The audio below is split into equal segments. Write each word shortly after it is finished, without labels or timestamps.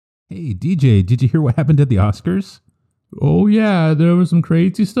Hey, DJ, did you hear what happened at the Oscars? Oh yeah, there was some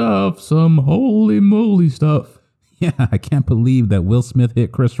crazy stuff, some holy moly stuff. Yeah, I can't believe that Will Smith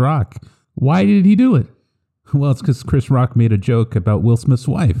hit Chris Rock. Why did he do it? Well, it's because Chris Rock made a joke about Will Smith's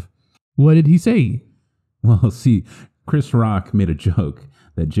wife. What did he say? Well, see, Chris Rock made a joke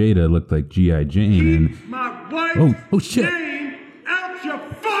that Jada looked like G.I. Jane. Keep my wife's Oh shit! name out your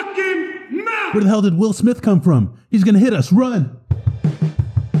fucking mouth! Where the hell did Will Smith come from? He's gonna hit us! Run!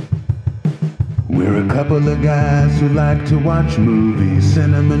 We're a couple of guys who like to watch movies,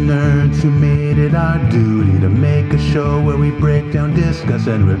 cinema nerds who made it our duty to make a show where we break down, discuss,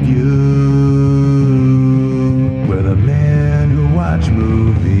 and review. We're the men who watch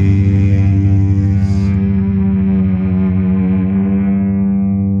movies.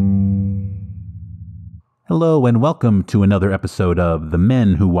 Hello and welcome to another episode of The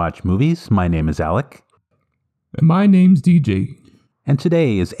Men Who Watch Movies. My name is Alec. And my name's DJ. And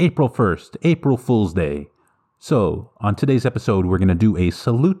today is April 1st, April Fool's Day. So, on today's episode, we're going to do a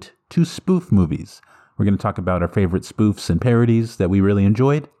salute to spoof movies. We're going to talk about our favorite spoofs and parodies that we really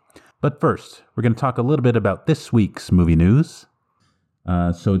enjoyed. But first, we're going to talk a little bit about this week's movie news.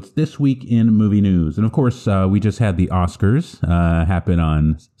 So it's This Week in Movie News. And of course, we just had the Oscars happen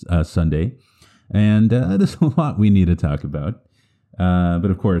on Sunday. And there's a lot we need to talk about. But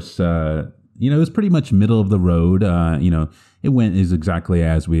of course, it was pretty much middle of the road. It went as exactly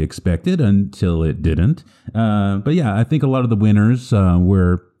as we expected until it didn't. But yeah, I think a lot of the winners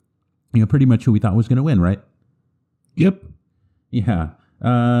were, pretty much who we thought was going to win, right? Yep. Yeah. So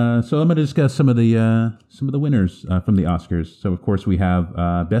I'm going to discuss some of the winners from the Oscars. So of course we have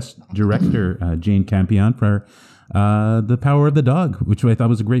Best Director Jane Campion for The Power of the Dog, which I thought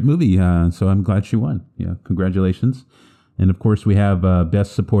was a great movie. So I'm glad she won. Yeah, congratulations. And of course, we have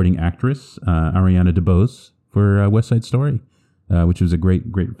Best Supporting Actress, Ariana DeBose, for West Side Story, which was a great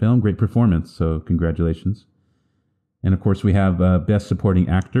film, great performance. So congratulations. And of course, we have Best Supporting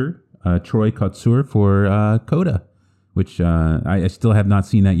Actor, Troy Kotsur for Coda, which I still have not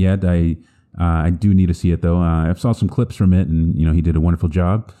seen that yet. I do need to see it, though. I saw some clips from it, and, he did a wonderful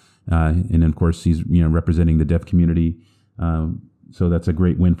job. And of course, he's, representing the deaf community. So that's a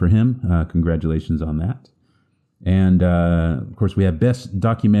great win for him. Congratulations on that. And, of course, we have Best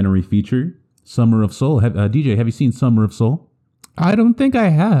Documentary Feature, Summer of Soul. DJ, have you seen Summer of Soul? I don't think I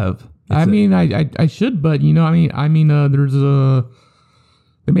have. I should, but, there's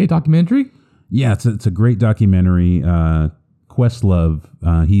they made a documentary? Yeah, it's a great documentary.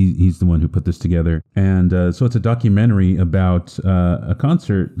 Questlove, he's the one who put this together. And so it's a documentary about a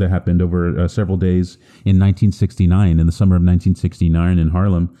concert that happened over several days in 1969, in the summer of 1969 in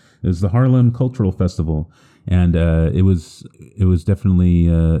Harlem. It was the Harlem Cultural Festival. And it was definitely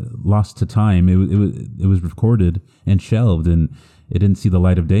lost to time. It was recorded and shelved, and it didn't see the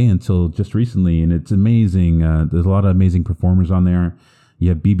light of day until just recently. And it's amazing. There's a lot of amazing performers on there. You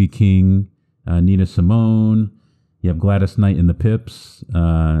have B.B. King, Nina Simone. You have Gladys Knight and the Pips,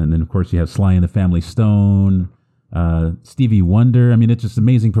 and then of course you have Sly and the Family Stone, Stevie Wonder. I mean, it's just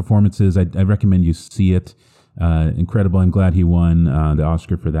amazing performances. I recommend you see it. Incredible. I'm glad he won the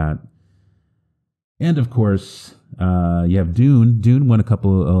Oscar for that. And of course, you have Dune. Dune won a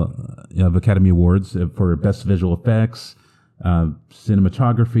couple of Academy Awards for Best Visual Effects,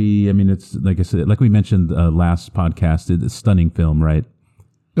 cinematography. I mean, it's like I said, like we mentioned last podcast, it's a stunning film, right?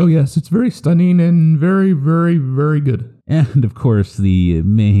 Oh yes, it's very stunning and very, very, very good. And of course, the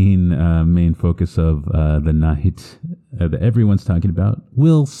main focus of the night that everyone's talking about,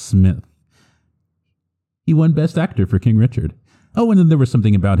 Will Smith. He won Best Actor for King Richard. Oh, and then there was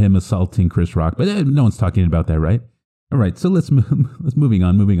something about him assaulting Chris Rock, but no one's talking about that, right? All right, so let's moving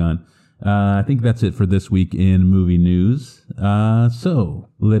on. I think that's it for this week in movie news. So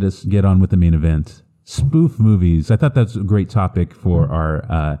let us get on with the main event. Spoof movies. I thought that's a great topic for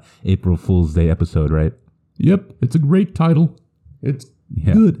our April Fool's Day episode, right? Yep, it's a great title. It's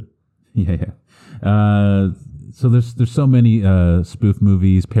good. Yeah. So there's so many spoof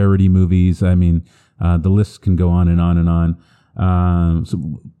movies, parody movies. I mean, the list can go on and on and on.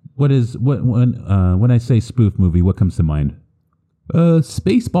 So when I say spoof movie, what comes to mind?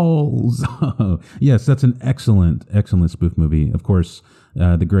 Spaceballs. Oh, yes, that's an excellent spoof movie. Of course,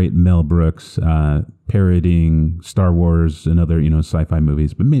 the great Mel Brooks parodying Star Wars and other sci-fi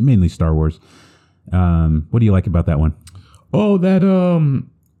movies, but mainly Star Wars. What do you like about that one? Oh, that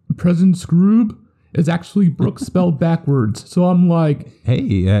President Scroob is actually Brooks spelled backwards. So I'm like,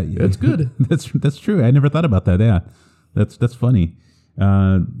 hey, that's good. That's true. I never thought about that. Yeah, that's funny.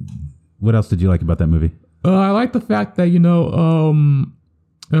 What else did you like about that movie? I like the fact that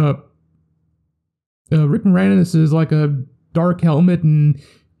Rick Moranis is like a dark helmet, and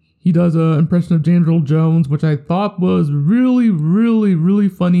He does an impression of James Earl Jones, which I thought was really, really, really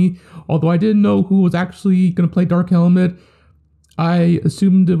funny. Although I didn't know who was actually going to play Dark Helmet. I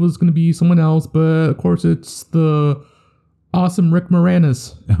assumed it was going to be someone else, but of course it's the awesome Rick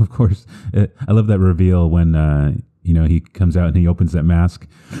Moranis. Of course. I love that reveal when, he comes out and he opens that mask.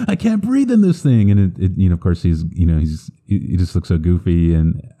 I can't breathe in this thing. And of course he just looks so goofy.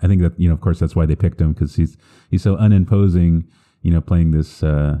 And I think that, of course that's why they picked him, because he's so unimposing, playing this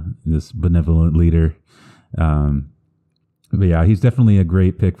benevolent leader. But yeah, he's definitely a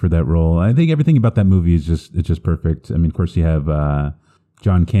great pick for that role. I think everything about that movie is just perfect. I mean, of course you have,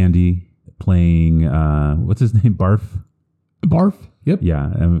 John Candy playing, what's his name? Barf? Barf? Yep.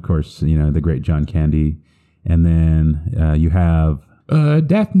 Yeah. And of course, the great John Candy. And then you have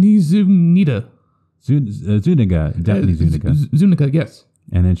Daphne Zuniga. Zuniga. Daphne Zuniga. Zuniga, yes.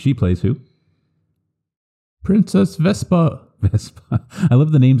 And then she plays who? Princess Vespa. Vespa. I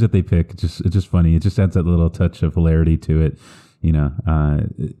love the names that they pick. It's just funny. It just adds that little touch of hilarity to it,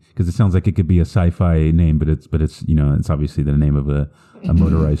 because it sounds like it could be a sci-fi name, but it's it's obviously the name of a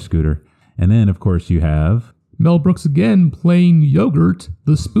motorized scooter. And then of course you have Mel Brooks again playing Yogurt,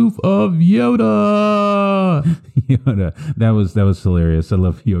 the spoof of Yoda. Yoda. That was hilarious. I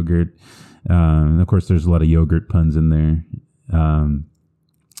love Yogurt. Of course, there's a lot of yogurt puns in there.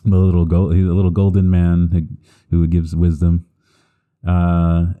 He's a little golden man who gives wisdom.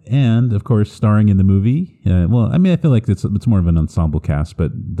 And of course, starring in the movie. I feel like it's more of an ensemble cast,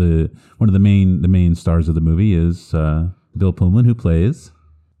 but one of the main stars of the movie is Bill Pullman, who plays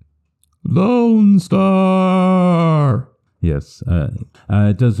Lone Star. Yes.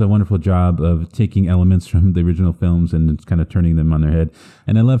 It does a wonderful job of taking elements from the original films and it's kind of turning them on their head.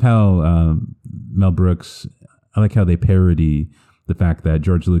 And I love how Mel Brooks, I like how they parody the fact that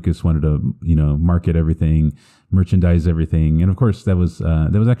George Lucas wanted to, market everything, merchandise everything. And of course, that was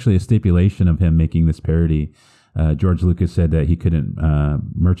actually a stipulation of him making this parody. George Lucas said that he couldn't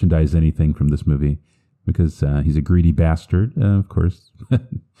merchandise anything from this movie because he's a greedy bastard, of course.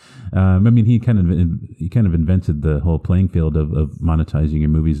 He kind of invented the whole playing field of monetizing your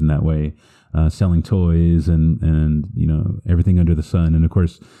movies in that way, selling toys and everything under the sun. And of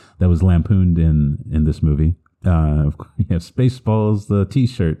course, that was lampooned in this movie. Of course, you have Spaceballs, the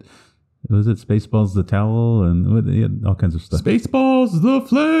T-shirt. Was it Spaceballs, the towel, and all kinds of stuff. Spaceballs, the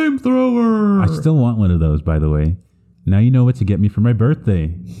flamethrower. I still want one of those, by the way. Now you know what to get me for my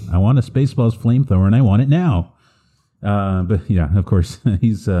birthday. I want a Spaceballs flamethrower, and I want it now. But yeah, of course,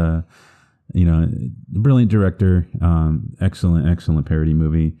 he's a brilliant director. Excellent parody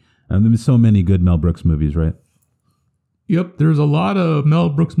movie. There's so many good Mel Brooks movies, right? Yep, there's a lot of Mel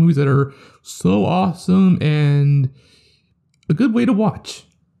Brooks movies that are so awesome and a good way to watch.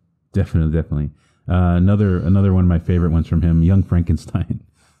 Definitely. Another one of my favorite ones from him, Young Frankenstein.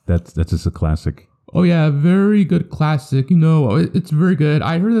 That's just a classic. Oh yeah, very good classic. It's very good.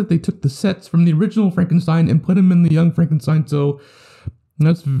 I heard that they took the sets from the original Frankenstein and put them in the Young Frankenstein, so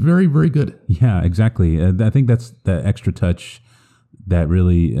that's very, very good. Yeah, exactly. I think that's the extra touch that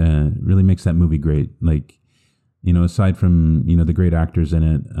really makes that movie great. Like, aside from, the great actors in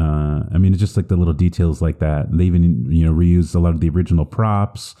it, it's just like the little details like that. They even, reused a lot of the original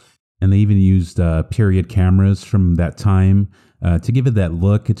props, and they even used period cameras from that time to give it that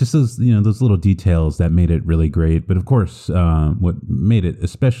look. It just those little details that made it really great. But of course, what made it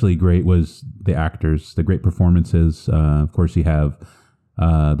especially great was the actors, the great performances. Of course, you have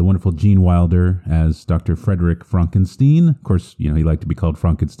the wonderful Gene Wilder as Dr. Frederick Frankenstein. Of course, he liked to be called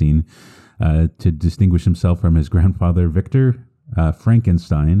Frankenstein to distinguish himself from his grandfather, Victor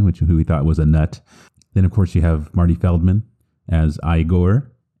Frankenstein, who he thought was a nut. Then, of course, you have Marty Feldman as Igor.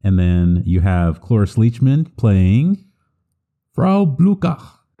 And then you have Cloris Leachman playing Frau Blucher.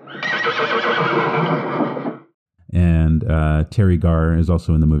 And Terry Garr is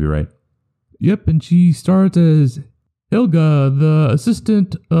also in the movie, right? Yep, and she stars as Helga, the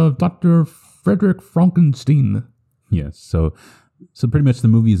assistant of Dr. Frederick Frankenstein. Yes, so pretty much the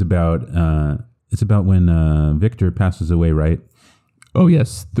movie is about when Victor passes away, right? Oh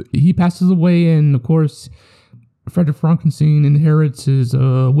yes, he passes away, and of course, Frederick Frankenstein inherits his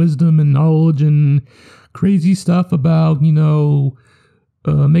wisdom and knowledge and crazy stuff about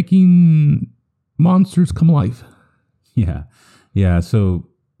making monsters come alive. Yeah. So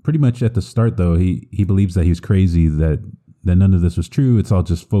pretty much at the start, though, he believes that he's crazy, that none of this was true. It's all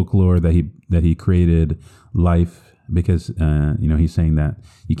just folklore, that he created life because he's saying that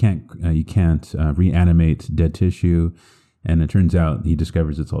you can't reanimate dead tissue, and it turns out he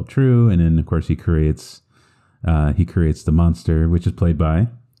discovers it's all true, and then of course he creates the monster, which is played by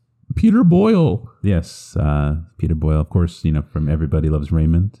Peter Boyle. Yes, Peter Boyle, of course, from Everybody Loves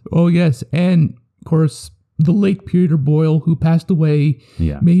Raymond. Oh, yes. And, of course, the late Peter Boyle, who passed away.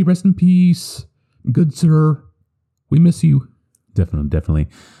 Yeah. May he rest in peace. Good sir. We miss you. Definitely.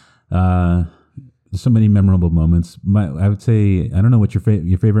 So many memorable moments. I would say, I don't know what your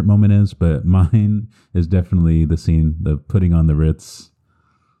favorite moment is, but mine is definitely the scene, the putting on the Ritz.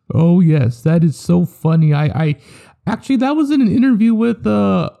 Oh, yes. That is so funny. I actually, that was in an interview with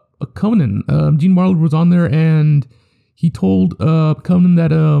Conan. Gene Wilder was on there, and he told Conan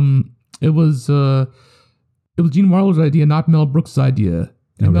that it was Gene Wilder's idea, not Mel Brooks' idea.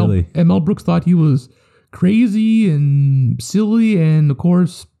 And really? Mel Brooks thought he was crazy and silly, and of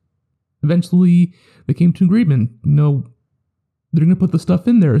course, eventually they came to an agreement. They're going to put the stuff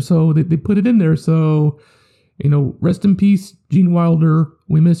in there, so they put it in there. So, rest in peace, Gene Wilder.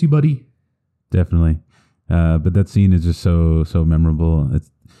 We miss you, buddy. Definitely. But that scene is just so memorable.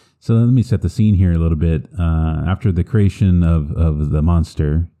 So let me set the scene here a little bit. After the creation of the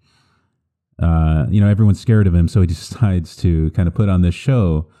monster, everyone's scared of him, so he decides to kind of put on this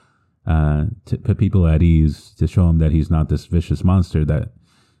show to put people at ease, to show them that he's not this vicious monster, that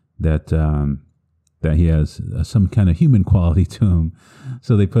he has some kind of human quality to him.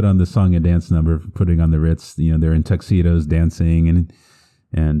 So they put on the song and dance number, putting on the Ritz. They're in tuxedos dancing,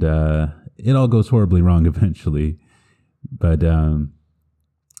 and it all goes horribly wrong eventually. But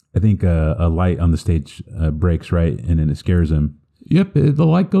I think a light on the stage breaks, right, and then it scares him. Yep, the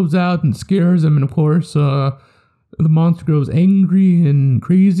light goes out and scares him, and of course, the monster goes angry and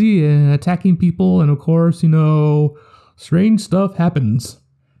crazy and attacking people, and of course, strange stuff happens.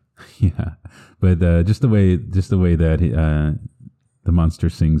 Yeah, but just the way that the monster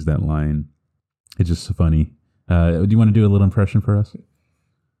sings that line, it's just so funny. Do you want to do a little impression for us?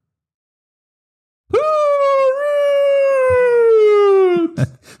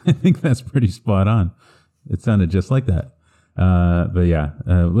 I think that's pretty spot on. It sounded just like that. But yeah,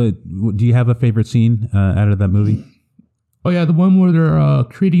 do you have a favorite scene out of that movie? Oh yeah, the one where they're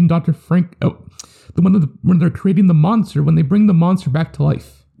creating Dr. Frank. Oh, the one when they're creating the monster, when they bring the monster back to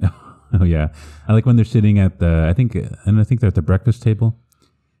life. Oh yeah, I like when they're sitting at I think they're at the breakfast table,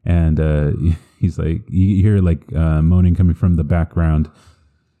 and he's like, you hear like moaning coming from the background,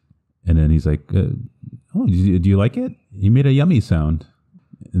 and then he's like, "Oh, do you like it? You made a yummy sound."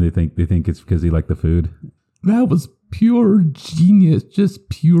 And they think it's because he liked the food. That was pure genius, just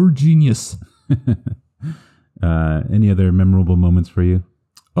pure genius. Any other memorable moments for you?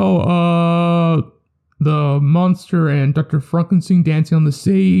 Oh, the monster and Dr. Frankenstein dancing on the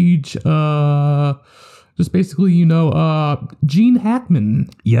stage. Just basically, Gene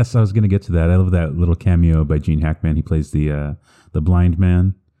Hackman. Yes, I was going to get to that. I love that little cameo by Gene Hackman. He plays the blind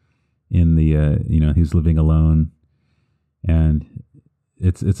man in the he's living alone, and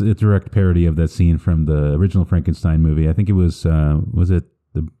it's a direct parody of that scene from the original Frankenstein movie. I think it was it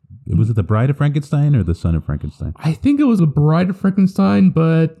the Bride of Frankenstein or the Son of Frankenstein? I think it was the Bride of Frankenstein,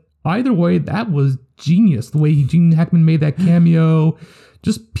 but either way, that was genius. The way Gene Hackman made that cameo,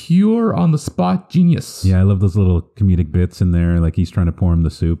 just pure on the spot genius. Yeah, I love those little comedic bits in there. Like he's trying to pour him the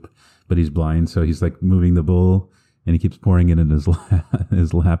soup, but he's blind, so he's like moving the bowl, and he keeps pouring it in his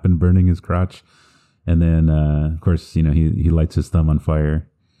lap and burning his crotch. And then, of course, he lights his thumb on fire.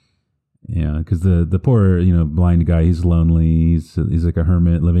 Yeah, because the poor, blind guy, he's lonely. He's like a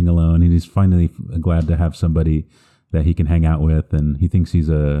hermit living alone, and he's finally glad to have somebody that he can hang out with. And he thinks he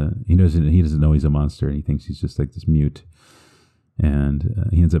doesn't know he's a monster, and he thinks he's just like this mute. And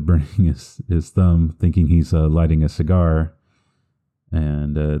he ends up burning his thumb, thinking he's lighting a cigar.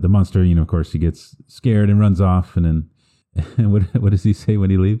 And the monster, of course, he gets scared and runs off. And then, what does he say when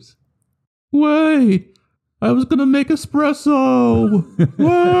he leaves? Wait, I was gonna make espresso.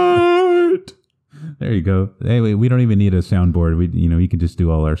 What? There you go. Anyway, we don't even need a soundboard. You can just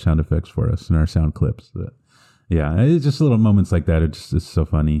do all our sound effects for us and our sound clips. But yeah, it's just little moments like that. It's so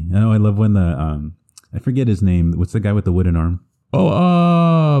funny. I love when I forget his name. What's the guy with the wooden arm?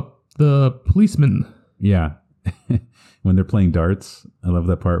 Oh, the policeman. Yeah, when they're playing darts, I love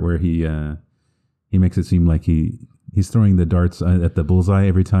that part where he makes it seem like he's throwing the darts at the bullseye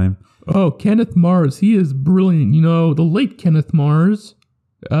every time. Oh, Kenneth Mars. He is brilliant. The late Kenneth Mars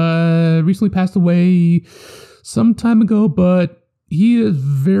recently passed away some time ago, but he is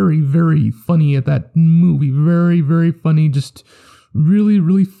very, very funny at that movie. Very, very funny. Just really,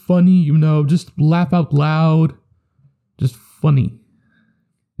 really funny. Just laugh out loud. Just funny.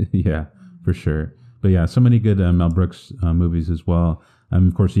 Yeah, for sure. But yeah, so many good Mel Brooks movies as well.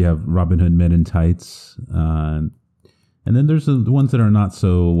 Of course, you have Robin Hood Men in Tights. And then there's the ones that are not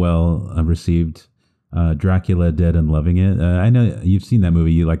so well received. Dracula Dead and Loving It. I know you've seen that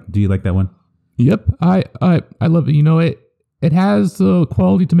movie. Do you like that one? Yep, I love it. It has the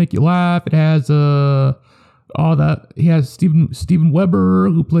quality to make you laugh. It has all that. He has Steven Weber,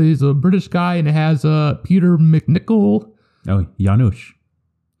 who plays a British guy, and it has Peter McNichol. Oh, Janusz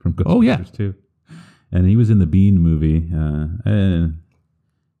from Ghostbusters too. And he was in the Bean movie.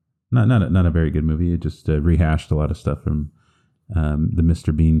 Not a very good movie. It just rehashed a lot of stuff from the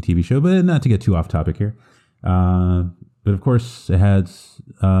Mr. Bean TV show. But not to get too off topic here. But of course, it has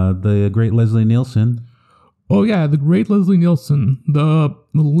the great Leslie Nielsen. Oh yeah, the great Leslie Nielsen, the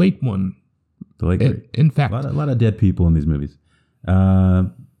late one. The late great. In fact, a lot of dead people in these movies.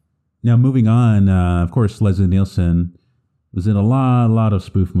 Now moving on, of course, Leslie Nielsen was in a lot of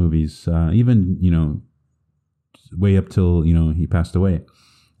spoof movies. Even way up till he passed away.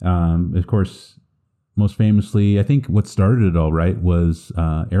 Of course, most famously, I think what started it all right was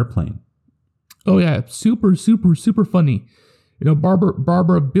Airplane. Oh yeah, super funny.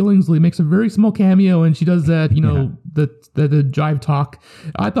 Barbara Billingsley makes a very small cameo, and she does that. The jive talk.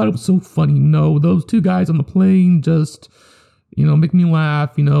 I thought it was so funny. Those two guys on the plane just make me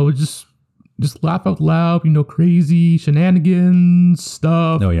laugh. Just laugh out loud. Crazy shenanigans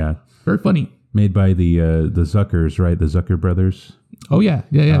stuff. Oh yeah, very funny. Made by the Zuckers, right? The Zucker brothers. Oh yeah,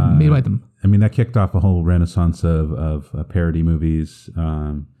 made by them. I mean, that kicked off a whole renaissance of parody movies.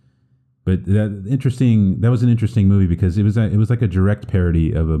 But that was an interesting movie because it was like a direct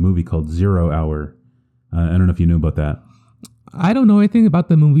parody of a movie called 0 Hour. I don't know if you knew about that. I don't know anything about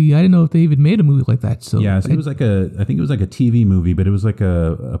the movie. I didn't know if they even made a movie like that. So yeah, so I think it was like a TV movie, but it was like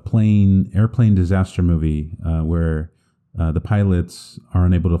a airplane disaster movie where the pilots are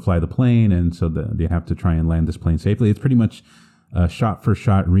unable to fly the plane, and so they have to try and land this plane safely. It's pretty much a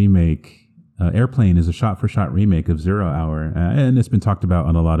shot-for-shot remake. Airplane is a shot-for-shot remake of 0 Hour, and it's been talked about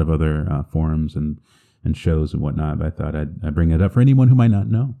on a lot of other forums and shows and whatnot, but I thought I'd bring it up for anyone who might not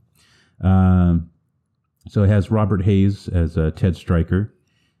know. So it has Robert Hayes as Ted Stryker,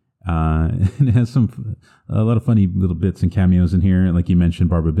 and it has a lot of funny little bits and cameos in here. Like you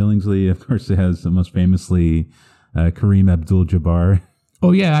mentioned, Barbara Billingsley. Of course, it has most famously Kareem Abdul-Jabbar.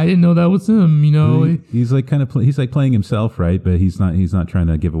 Oh yeah, I didn't know that was him. He's like he's like playing himself, right? But he's not trying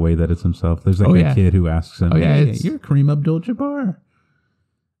to give away that it's himself. There's that kid who asks him, "Hey, you're Kareem Abdul-Jabbar,"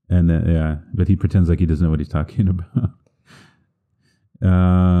 and but he pretends like he doesn't know what he's talking about.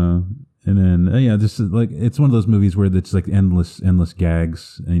 And then this is like it's one of those movies where it's like endless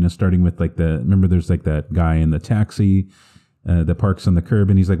gags. Starting with remember there's like that guy in the taxi that parks on the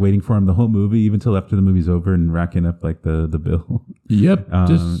curb, and he's like waiting for him the whole movie, even till after the movie's over, and racking up like the bill. Yep,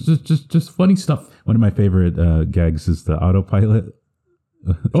 just funny stuff. One of my favorite gags is the autopilot.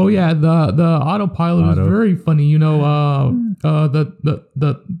 Oh yeah, the autopilot is very funny. The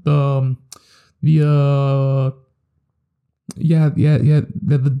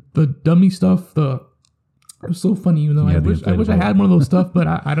dummy stuff. It was so funny. I wish I had one of those stuff, but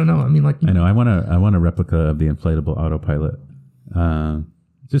I don't know. I mean, I know. I want a replica of the inflatable autopilot.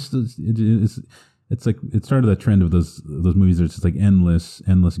 It's like it started a trend of those movies. There's just like endless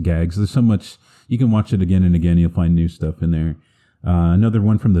gags. There's so much you can watch it again and again. You'll find new stuff in there. Another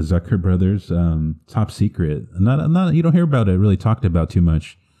one from the Zucker brothers, Top Secret. Not you don't hear about it really talked about too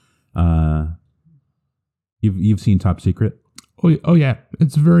much. You've seen Top Secret? Oh yeah,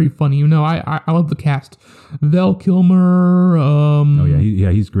 it's very funny. I love the cast. Val Kilmer.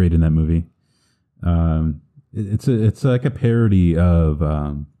 He's great in that movie. It's like a parody of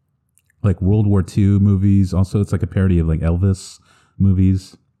like World War II movies. Also, it's like a parody of like Elvis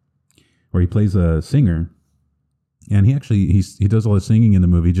movies, where he plays a singer, and he does all the singing in the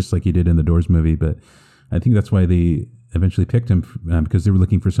movie just like he did in the Doors movie. But I think that's why they eventually picked him because they were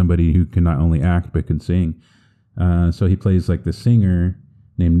looking for somebody who can not only act but can sing. So he plays like the singer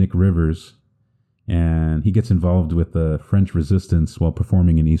named Nick Rivers, and he gets involved with the French resistance while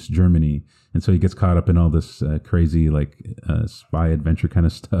performing in East Germany. And so he gets caught up in all this crazy like spy adventure kind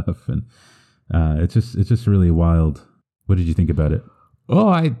of stuff. And it's just really wild. What did you think about it? Oh,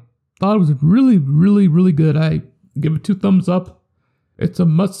 I thought it was really, really, really good. I give it 2 thumbs up. It's a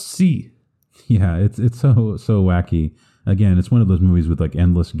must see. Yeah, it's so wacky. Again, it's one of those movies with like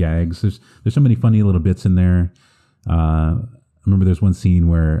endless gags. There's so many funny little bits in there. I remember there's one scene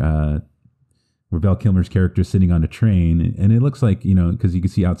where Val Kilmer's character is sitting on a train, and it looks like because you can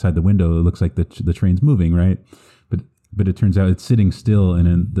see outside the window, it looks like the train's moving, right? But it turns out it's sitting still, and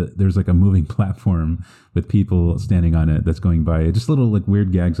then there's like a moving platform with people standing on it that's going by. Just little like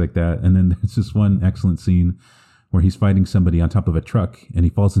weird gags like that. And then there's this one excellent scene where he's fighting somebody on top of a truck, and he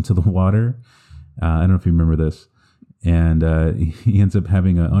falls into the water. I don't know if you remember this. and he ends up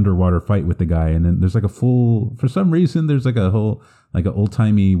having an underwater fight with the guy. And then there's like for some reason, there's like a whole, like an old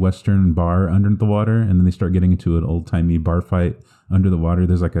timey Western bar under the water. And then they start getting into an old timey bar fight under the water.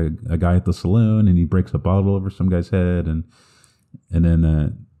 There's like a guy at the saloon, and he breaks a bottle over some guy's head. And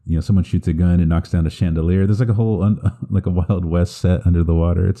then, someone shoots a gun and knocks down a chandelier. There's like a whole, like a Wild West set under the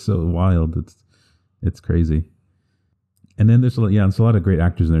water. It's so wild. It's crazy. And then there's a lot of great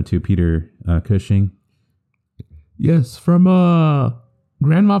actors in there too. Peter Cushing. Yes, from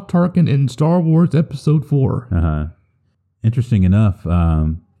Grand Moff Tarkin in Star Wars Episode 4. Interesting enough,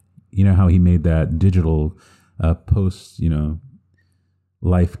 how he made that digital post,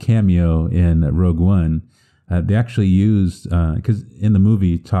 life cameo in Rogue One. They actually used, because in the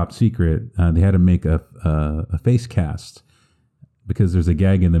movie Top Secret, they had to make a face cast, because there's a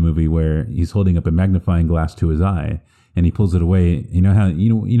gag in the movie where he's holding up a magnifying glass to his eye, and he pulls it away. You know how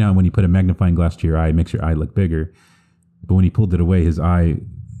when you put a magnifying glass to your eye, it makes your eye look bigger. But when he pulled it away, his eye,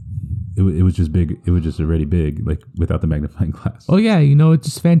 it was just big. It was just already big, like without the magnifying glass. Oh yeah, it's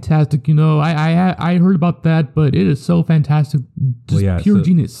just fantastic. I heard about that, but it is so fantastic. Just pure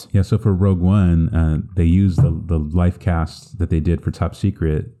genius. Yeah. So for Rogue One, they used the life cast that they did for Top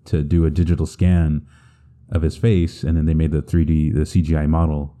Secret to do a digital scan of his face, and then they made the CGI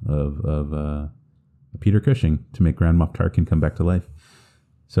model of Peter Cushing to make Grand Moff Tarkin come back to life.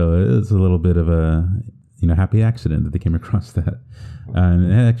 So it's a little bit of a happy accident that they came across that.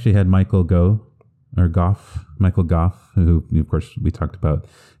 It actually had Michael Goff, who of course we talked about,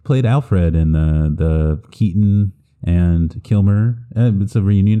 played Alfred in the Keaton and Kilmer. It's a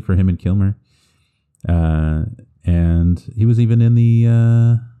reunion for him and Kilmer. And he was even in the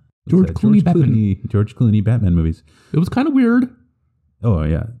George Clooney Batman movies. It was kind of weird. Oh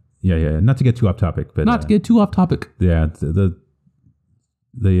yeah. Not to get too off topic, but to get too off topic. Yeah, the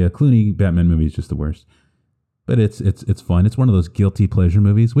Clooney Batman movie is just the worst. But it's fun. It's one of those guilty pleasure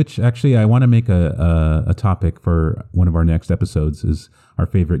movies, which actually I want to make a topic for one of our next episodes, is our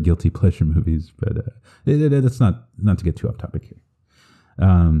favorite guilty pleasure movies. But it's not to get too off topic here.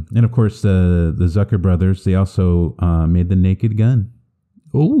 And of course, the Zucker brothers, they also made The Naked Gun.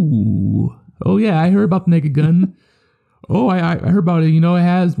 Oh yeah, I heard about The Naked Gun. I heard about it. It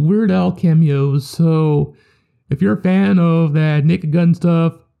has Weird Al cameos. So if you're a fan of that Naked Gun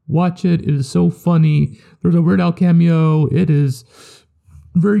stuff, watch it. It is so funny. There's a Weird Al cameo. It is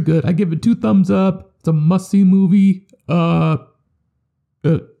very good. I give it 2 thumbs up. It's a must-see movie. It's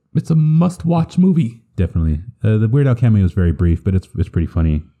a must-watch movie. Definitely. The Weird Al cameo is very brief, but it's pretty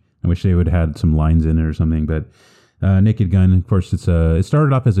funny. I wish they would have had some lines in it or something. But Naked Gun, of course, it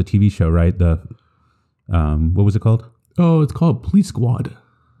started off as a TV show, right? What was it called? Oh, it's called Police Squad.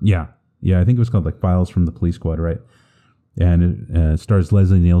 Yeah. I think it was called like Files from the Police Squad, right? And it stars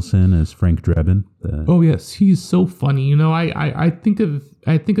Leslie Nielsen as Frank Drebin. Oh yes, he's so funny. I think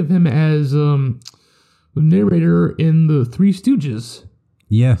of him as the narrator in the Three Stooges.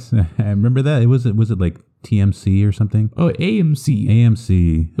 Yes, I remember that. Was it like TMC or something? Oh, AMC.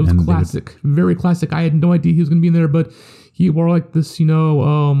 AMC. It was classic, very classic. I had no idea he was going to be in there, but he wore like this,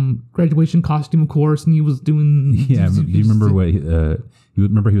 graduation costume, of course, and he was doing. Yeah, do you remember what? You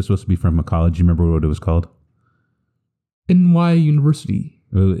remember he was supposed to be from a college? You remember what it was called? NY University.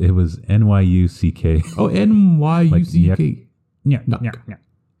 It was NYUCK. Oh, NYUCK. Yeah.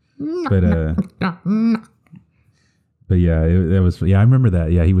 But yeah, that was. Yeah, I remember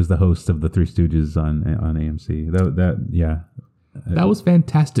that. Yeah, he was the host of the Three Stooges on AMC. That was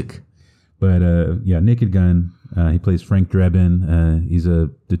fantastic. But Naked Gun. He plays Frank Drebin. He's a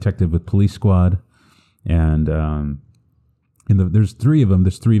detective with Police Squad, and there's 3 of them.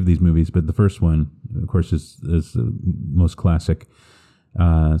 There's 3 of these movies, but the first one, of course, is the most classic.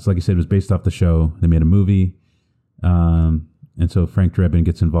 So like I said, it was based off the show. They made a movie, and so Frank Drebin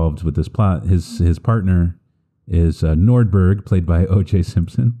gets involved with this plot. His partner is Nordberg, played by O.J.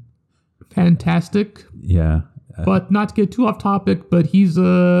 Simpson. Fantastic. Yeah. But not to get too off topic, but he's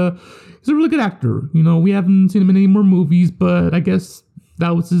a really good actor. We haven't seen him in any more movies, but I guess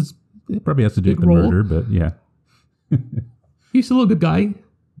that was his. It probably has to do with the role. murder, but yeah. He's still a good guy.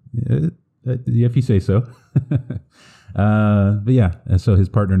 Yeah, if you say so. But yeah, so his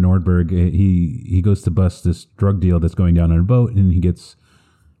partner Nordberg, he goes to bust this drug deal that's going down on a boat, and he gets,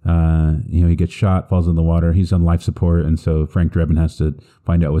 he gets shot, falls in the water. He's on life support, and so Frank Drebin has to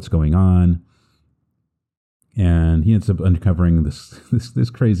find out what's going on. And he ends up uncovering this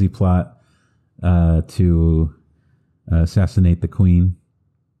crazy plot to assassinate the queen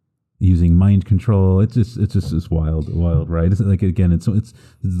using mind control. It's just this wild, right? It's like, again, it's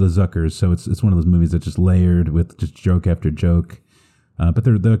the Zuckers, so it's one of those movies that's just layered with just joke after joke. But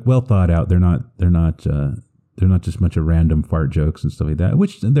they're well thought out. They're they're not just a bunch of random fart jokes and stuff like that,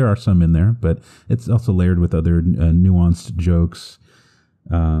 which there are some in there, but it's also layered with other nuanced jokes.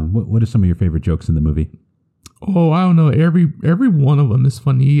 What are some of your favorite jokes in the movie? Oh, I don't know. Every one of them is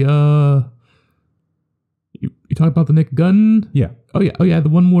funny. You talk about the Naked Gun? Yeah. Oh yeah. The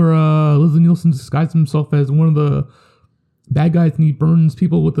one where Leslie Nielsen disguises himself as one of the bad guys, and he burns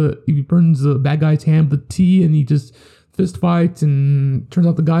the bad guy's hand with a tea, and he just fist fights, and turns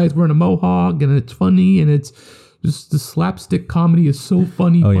out the guy is wearing a mohawk, and it's funny, and it's just the slapstick comedy is so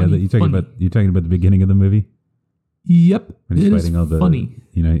funny. Oh funny, yeah, you're talking about the beginning of the movie. Yep, When he's it fighting is all the funny.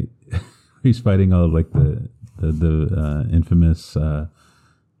 He's fighting all of, like the infamous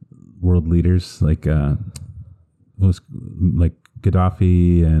world leaders like was like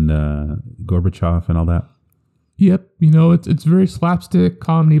Gaddafi and Gorbachev and all that. Yep, it's very slapstick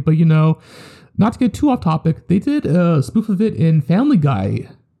comedy, but not to get too off topic, they did a spoof of it in Family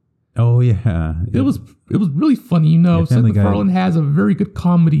Guy. Oh yeah, It was really funny. Seth Family Guy. MacFarlane has a very good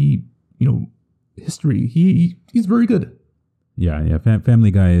comedy, history. He's very good. Yeah.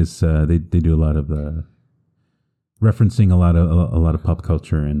 Family Guy is they do a lot of referencing a lot of pop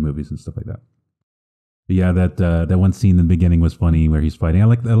culture and movies and stuff like that. But yeah, that one scene in the beginning was funny where he's fighting. I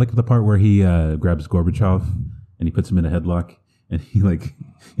like the part where he grabs Gorbachev and he puts him in a headlock, and he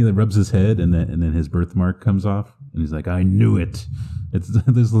rubs his head, and then his birthmark comes off, and he's like, "I knew it."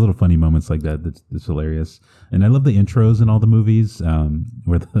 There's little funny moments like that that's hilarious, and I love the intros in all the movies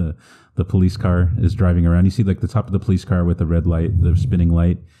where the police car is driving around. You see like the top of the police car with the red light, the spinning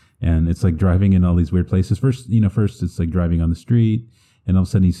light, and it's like driving in all these weird places. First it's like driving on the street, and all of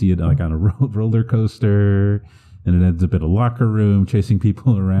a sudden you see it like on a roller coaster, and it ends up in a locker room chasing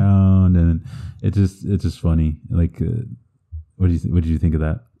people around, and it's just funny. Like, what did you think of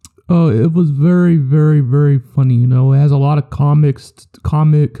that? Oh, it was very, very, very funny. It has a lot of comedic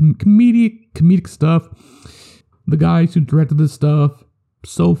stuff. The guys who directed this stuff,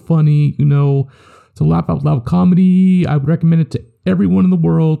 so funny. It's a laugh out loud comedy. I would recommend it to everyone in the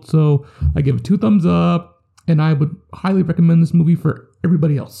world. So I give it 2 thumbs up, and I would highly recommend this movie for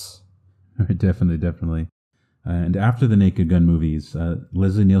everybody else. All right, definitely. And after the Naked Gun movies,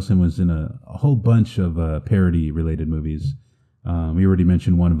 Leslie Nielsen was in a whole bunch of parody-related movies. We already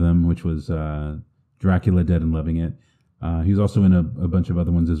mentioned one of them, which was Dracula, Dead and Loving It. He was also in a bunch of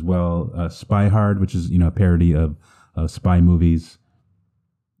other ones as well. Spy Hard, which is a parody of spy movies.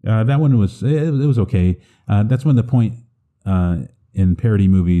 That one was okay. That's when the point in parody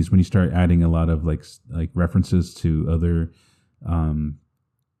movies when you start adding a lot of like references to other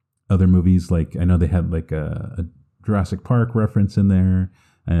movies. Like I know they had like a Jurassic Park reference in there.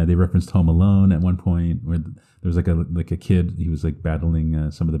 They referenced Home Alone at one point where there was like a kid. He was like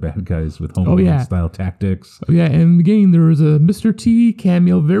battling some of the bad guys with Home Alone style tactics. Oh yeah, and in the game there was a Mr. T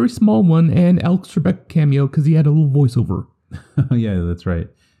cameo, very small one, and Alex Trebek cameo because he had a little voiceover. Oh yeah, that's right.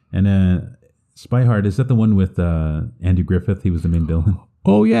 And Spy Hard, is that the one with Andy Griffith? He was the main villain.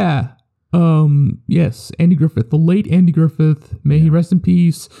 Oh yeah. Yes, Andy Griffith, the late Andy Griffith. May he rest in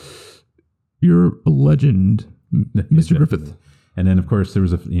peace. You're a legend, Mr. Griffith. And then, of course, there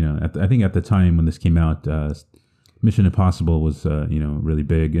was I think at the time when this came out, Mission Impossible was, really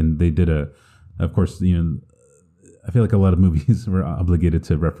big. And they did of course, I feel like a lot of movies were obligated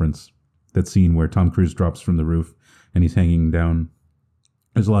to reference that scene where Tom Cruise drops from the roof and he's hanging down.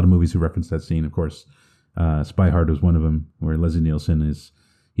 There's a lot of movies who reference that scene, of course. Spy Hard was one of them, where Leslie Nielsen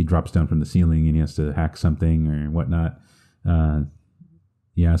he drops down from the ceiling and he has to hack something or whatnot.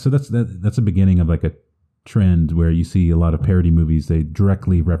 So that's the beginning of like a trend where you see a lot of parody movies. They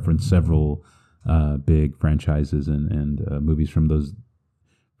directly reference several big franchises and movies from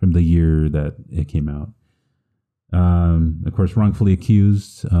the year that it came out. Of course, Wrongfully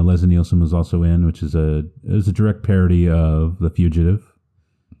Accused, Leslie Nielsen was also in, which is a direct parody of The Fugitive.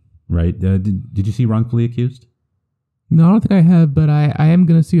 Right? Did you see Wrongfully Accused? No, I don't think I have, but I am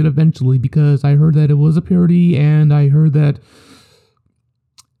going to see it eventually because I heard that it was a parody and I heard that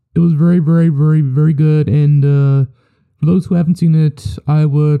it was very, very, very, very good. And for those who haven't seen it, I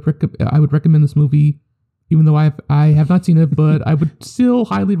would recommend this movie, even though I have not seen it, but I would still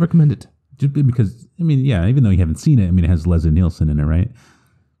highly recommend it. Just because, even though you haven't seen it, it has Leslie Nielsen in it, right?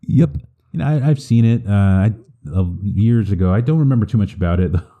 Yep. I've seen it years ago. I don't remember too much about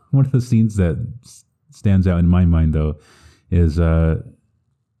it. One of the scenes that stands out in my mind, though, is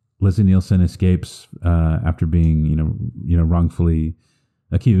Leslie Nielsen escapes after being, wrongfully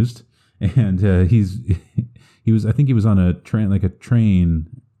accused, and he was on a train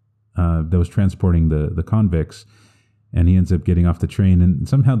that was transporting the convicts, and he ends up getting off the train, and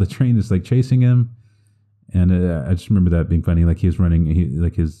somehow the train is like chasing him, And I just remember that being funny. Like he was running,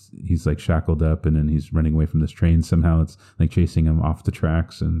 he's like shackled up, and then he's running away from this train. Somehow it's like chasing him off the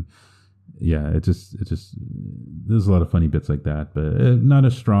tracks, and yeah, it just there's a lot of funny bits like that, but not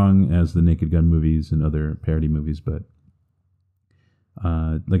as strong as the Naked Gun movies and other parody movies. But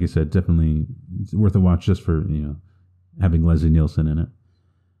like I said, definitely it's worth a watch just for having Leslie Nielsen in it.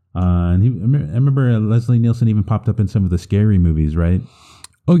 And I remember Leslie Nielsen even popped up in some of the Scary movies, right?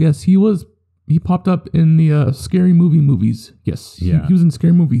 Oh yes, he popped up in the Scary Movie movies. Yes, yeah. He was in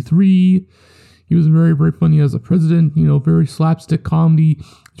Scary Movie 3. He was very, very funny as a president, very slapstick comedy.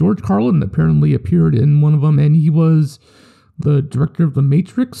 George Carlin apparently appeared in one of them, and he was the director of The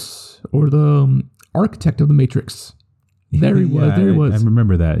Matrix, or the architect of The Matrix. There he was. There he was. I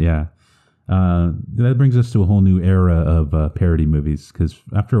remember that, yeah. That brings us to a whole new era of parody movies, because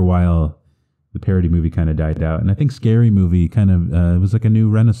after a while, the parody movie kind of died out. And I think Scary Movie kind of, it was like a new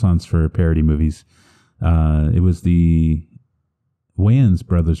renaissance for parody movies. It was the Wayans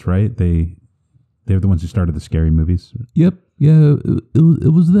brothers, right? They're the ones who started the Scary movies. Yep. Yeah,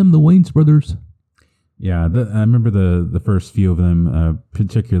 it was them, the Wayans brothers. Yeah, I remember the first few of them,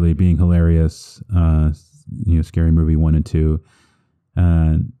 particularly being hilarious. Scary Movie 1 and 2.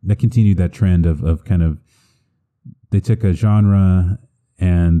 That continued that trend of kind of, they took a genre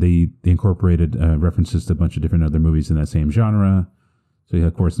and they incorporated references to a bunch of different other movies in that same genre. So,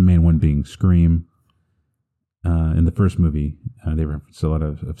 of course, the main one being Scream. In the first movie, they referenced a lot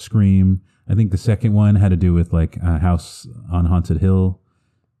of Scream. I think the second one had to do with like House on Haunted Hill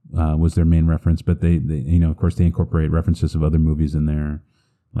was their main reference. But they of course, they incorporate references of other movies in there,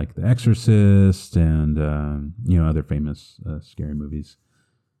 like The Exorcist and other famous scary movies.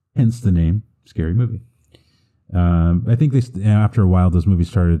 Hence the name Scary Movie. I think after a while, those movies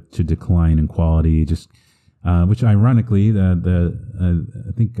started to decline in quality. Just which ironically, I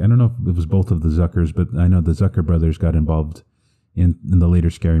don't know if it was both of the Zuckers, but I know the Zucker brothers got involved in the later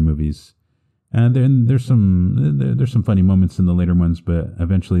Scary movies. And then there's some funny moments in the later ones, but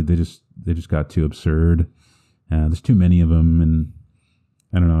eventually they just got too absurd. There's too many of them, and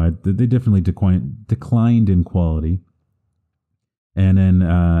I don't know. They definitely declined in quality. And then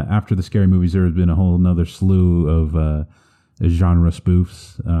after the Scary movies, there has been a whole another slew of genre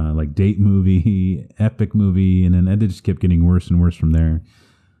spoofs, like date movie, epic movie, and then it just kept getting worse and worse from there.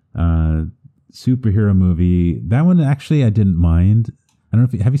 Superhero movie, that one actually I didn't mind. I don't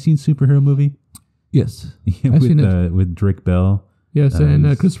know if have you seen Superhero movie? Yes, I've seen it with Drake Bell. Yes,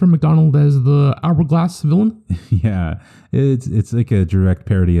 and Christopher McDonald as the hourglass villain. Yeah, it's like a direct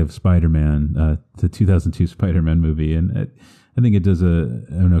parody of Spider-Man, the 2002 Spider-Man movie, and I think it does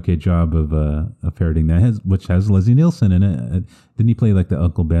an okay job of parodying that, which has Leslie Nielsen in it. Didn't he play like the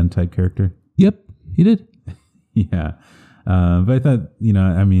Uncle Ben type character? Yep, he did. Yeah, but I thought,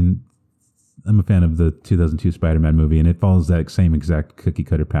 I'm a fan of the 2002 Spider-Man movie, and it follows that same exact cookie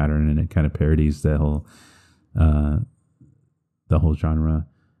cutter pattern, and it kind of parodies the whole genre.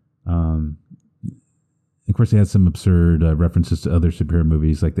 Of course, they had some absurd references to other superhero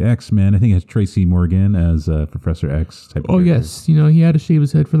movies, like the X-Men. I think it has Tracy Morgan as Professor X type. Oh yes, he had to shave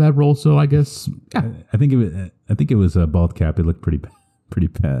his head for that role, so I guess. Yeah. I think it was a bald cap. It looked pretty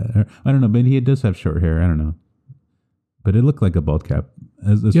bad. I don't know, but he does have short hair. I don't know, but it looked like a bald cap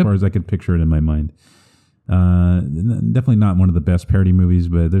as far as I could picture it in my mind. Definitely not one of the best parody movies,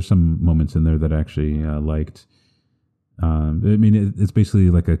 but there's some moments in there that I actually liked. It's basically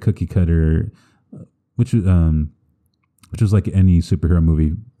like a cookie cutter, which was like any superhero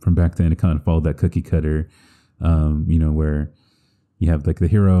movie from back then. It kind of followed that cookie cutter, where you have like the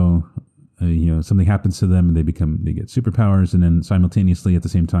hero, something happens to them and they get superpowers, and then simultaneously at the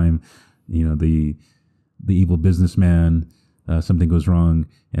same time, the evil businessman, something goes wrong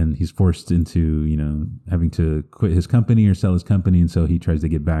and he's forced into having to quit his company or sell his company, and so he tries to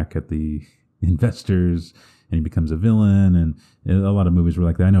get back at the investors. And he becomes a villain, and a lot of movies were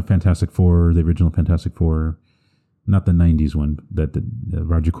like that. I know Fantastic Four, the original Fantastic Four, not the 90s one, that the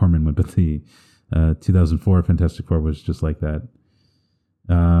Roger Corman one, but the 2004 Fantastic Four was just like that.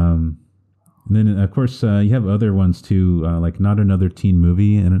 And then, of course, you have other ones too, like Not Another Teen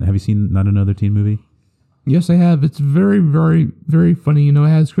Movie. And have you seen Not Another Teen Movie? Yes, I have. It's very, very, very funny. It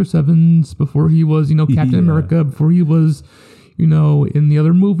has Chris Evans before he was, Captain America, before he was, in the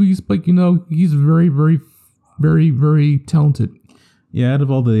other movies. But, he's very, very, very, very talented. Yeah, out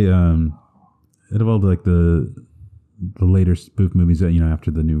of all the later spoof movies that after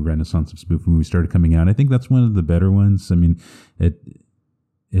the new renaissance of spoof movies started coming out, I think that's one of the better ones. I mean, it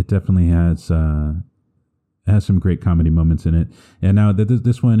definitely has some great comedy moments in it. And now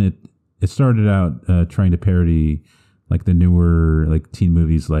this one, it started out trying to parody like the newer like teen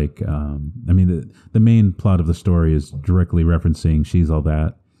movies. Like I mean, the main plot of the story is directly referencing She's All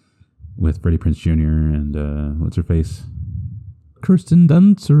That with Freddie Prinze Jr. and what's her face? Kirsten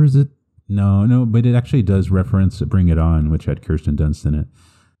Dunst, or is it? No, but it actually does reference Bring It On, which had Kirsten Dunst in it.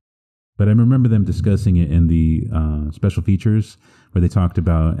 But I remember them discussing it in the special features where they talked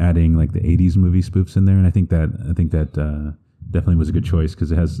about adding like the 80s movie spoofs in there. And I think that definitely was a good choice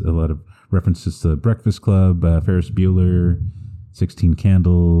because it has a lot of references to Breakfast Club, Ferris Bueller, 16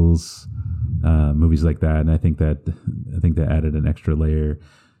 Candles, movies like that. And I think that added an extra layer,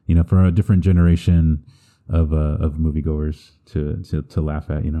 you know, for a different generation of moviegoers to laugh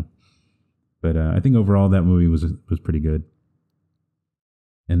at, you know. But I think overall that movie was pretty good.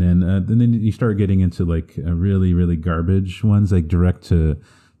 And then you start getting into like really, really garbage ones, like direct to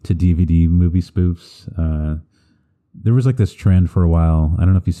DVD movie spoofs. There was like this trend for a while. I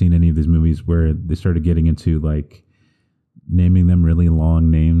don't know if you've seen any of these movies where they started getting into like naming them really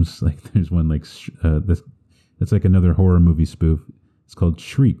long names. Like there's one like it's like another horror movie spoof. It's called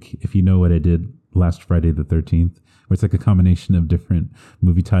Shriek. If You Know What I Did Last Friday the 13th, where it's like a combination of different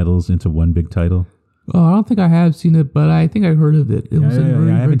movie titles into one big title. Oh, I don't think I have seen it, but I think I heard of it. I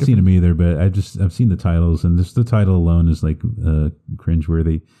haven't seen them either, but I've seen the titles, and just the title alone is like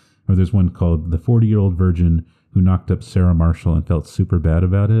cringeworthy. Or there's one called The 40-Year-Old Virgin Who Knocked Up Sarah Marshall and Felt Super Bad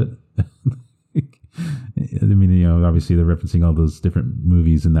About It. I mean, you know, obviously they're referencing all those different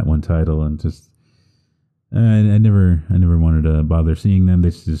movies in that one title, and just I never wanted to bother seeing them.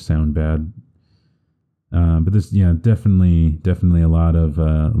 They just sound bad. But there's definitely a lot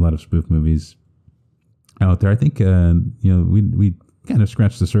of spoof movies out there. I think we kind of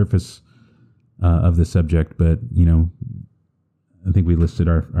scratched the surface of the subject, but I think we listed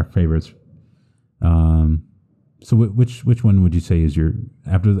our favorites. So which one would you say is your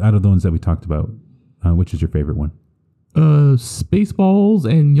out of the ones that we talked about? Which is your favorite one? Spaceballs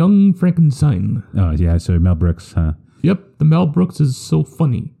and Young Frankenstein. Oh yeah, so Mel Brooks. Yep, the Mel Brooks is so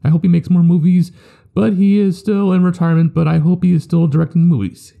funny. I hope he makes more movies, but he is still in retirement. But I hope he is still directing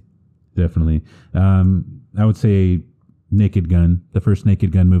movies. Definitely. I would say Naked Gun, the first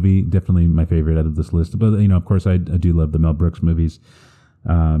Naked Gun movie, definitely my favorite out of this list. But, of course, I do love the Mel Brooks movies.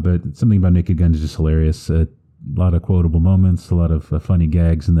 But something about Naked Gun is just hilarious. A lot of quotable moments, a lot of funny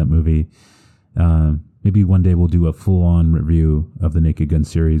gags in that movie. Maybe one day we'll do a full-on review of the Naked Gun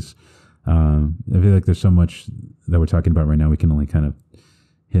series. I feel like there's so much that we're talking about right now. We can only kind of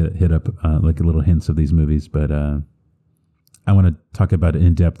hit up like little hints of these movies. But I want to talk about it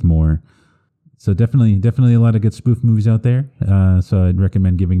in depth more. So definitely a lot of good spoof movies out there. So I'd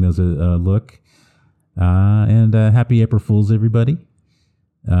recommend giving those a look. And happy April Fools, everybody.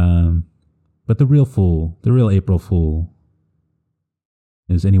 But the real April Fool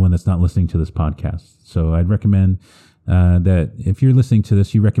is anyone that's not listening to this podcast. So I'd recommend that if you're listening to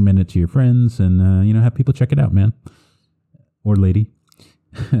this, you recommend it to your friends and, have people check it out, man. Or lady.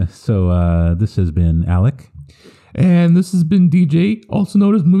 So this has been Alec. And this has been DJ, also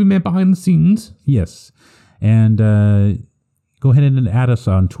known as Movie Man Behind the Scenes. Yes. And go ahead and add us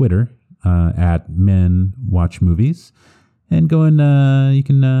on Twitter at Men Watch Movies. And go and you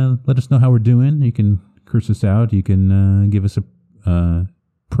can let us know how we're doing. You can curse us out. You can give us a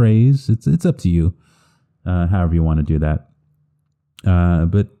praise. It's up to you, however you want to do that.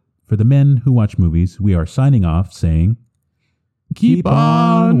 But for the Men Who Watch Movies, we are signing off saying, Keep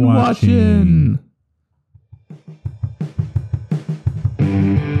on watching.